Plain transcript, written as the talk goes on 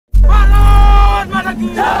At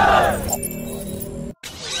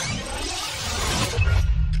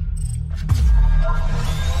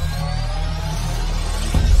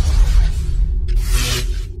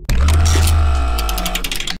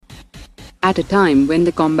a time when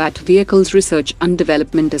the Combat Vehicles Research and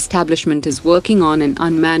Development Establishment is working on an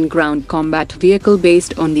unmanned ground combat vehicle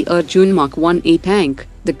based on the Arjun Mark 1A tank,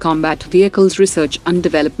 the Combat Vehicles Research and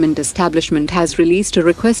Development Establishment has released a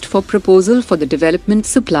request for proposal for the development,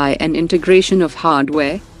 supply and integration of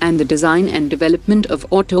hardware, and the design and development of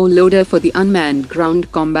autoloader for the unmanned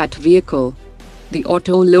ground combat vehicle. The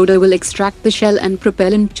autoloader will extract the shell and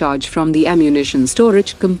propellant charge from the ammunition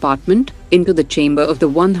storage compartment into the chamber of the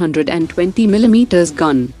 120mm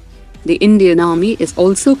gun. The Indian Army is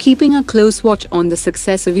also keeping a close watch on the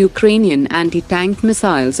success of Ukrainian anti-tank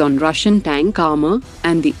missiles on Russian tank armor,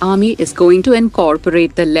 and the Army is going to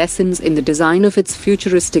incorporate the lessons in the design of its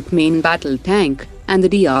futuristic main battle tank, and the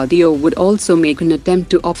DRDO would also make an attempt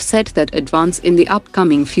to offset that advance in the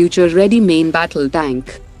upcoming future-ready main battle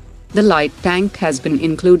tank. The light tank has been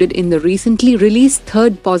included in the recently released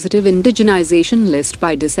third positive indigenization list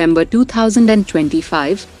by December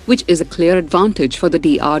 2025, which is a clear advantage for the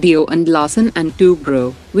DRDO and Larsen &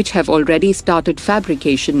 Toubro, which have already started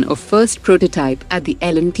fabrication of first prototype at the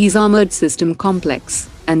L&T's Armored System Complex,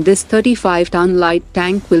 and this 35-ton light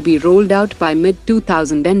tank will be rolled out by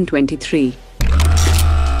mid-2023.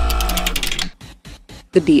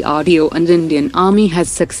 The DRDO and Indian Army has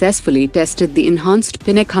successfully tested the enhanced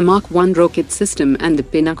Pinaka Mark 1 rocket system and the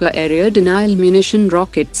Pinaka area denial munition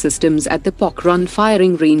rocket systems at the PAK run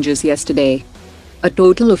firing ranges yesterday. A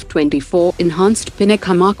total of 24 enhanced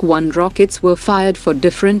Pinaka Mark 1 rockets were fired for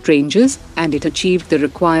different ranges, and it achieved the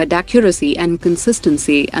required accuracy and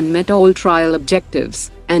consistency and met all trial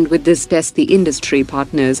objectives. And with this test, the industry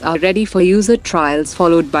partners are ready for user trials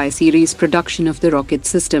followed by series production of the rocket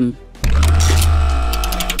system.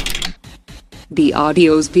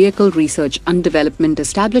 DRDO's Vehicle Research and Development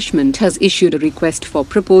Establishment has issued a request for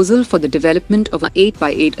proposal for the development of a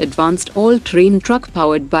 8x8 advanced all-terrain truck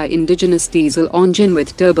powered by indigenous diesel engine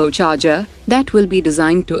with turbocharger that will be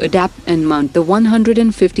designed to adapt and mount the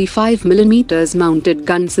 155mm mounted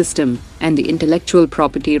gun system, and the intellectual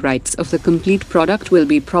property rights of the complete product will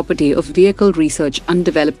be property of Vehicle Research and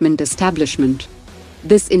Development Establishment.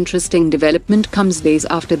 This interesting development comes days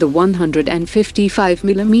after the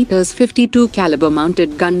 155mm 52 caliber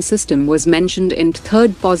mounted gun system was mentioned in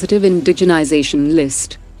third positive indigenization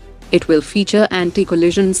list. It will feature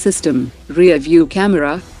anti-collision system, rear view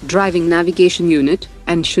camera, driving navigation unit,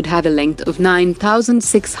 and should have a length of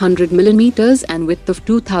 9,600mm and width of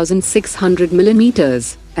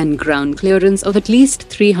 2,600mm, and ground clearance of at least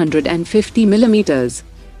 350mm.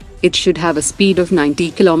 It should have a speed of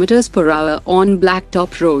 90 km per hour on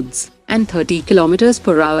blacktop roads, and 30 km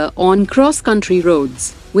per hour on cross-country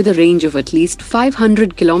roads, with a range of at least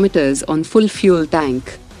 500 km on full fuel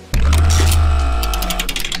tank.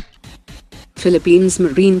 Philippines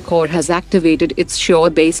Marine Corps has activated its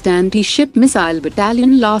shore-based anti-ship missile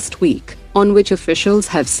battalion last week, on which officials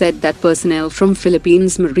have said that personnel from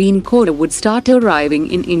Philippines Marine Corps would start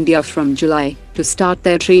arriving in India from July to start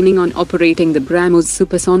their training on operating the BrahMos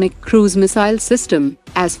supersonic cruise missile system,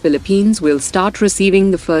 as Philippines will start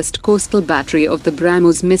receiving the first coastal battery of the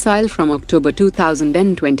BrahMos missile from October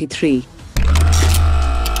 2023.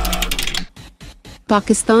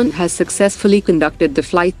 Pakistan has successfully conducted the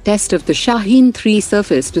flight test of the Shaheen-III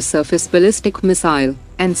surface-to-surface ballistic missile,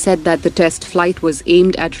 and said that the test flight was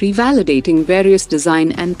aimed at revalidating various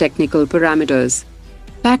design and technical parameters.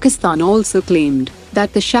 Pakistan also claimed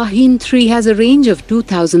that the Shaheen-III has a range of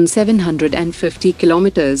 2,750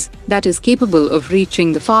 kilometers, that is capable of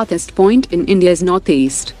reaching the farthest point in India's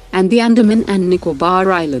northeast, and the Andaman and Nicobar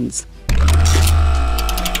Islands.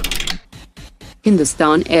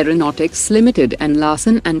 Hindustan Aeronautics Limited and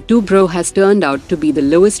Larsen & Toubro has turned out to be the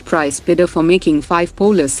lowest price bidder for making 5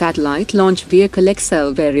 Polar Satellite Launch Vehicle XL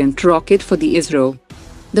variant rocket for the ISRO.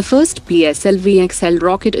 The first PSLV XL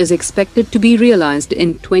rocket is expected to be realized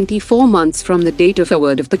in 24 months from the date of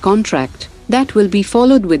award of the contract. That will be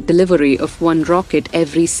followed with delivery of 1 rocket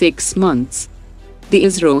every 6 months. The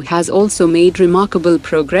ISRO has also made remarkable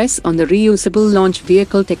progress on the reusable launch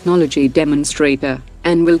vehicle technology demonstrator,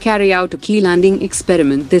 and will carry out a key landing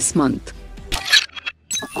experiment this month.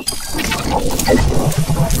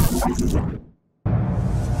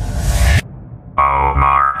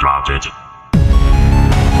 Omar dropped it.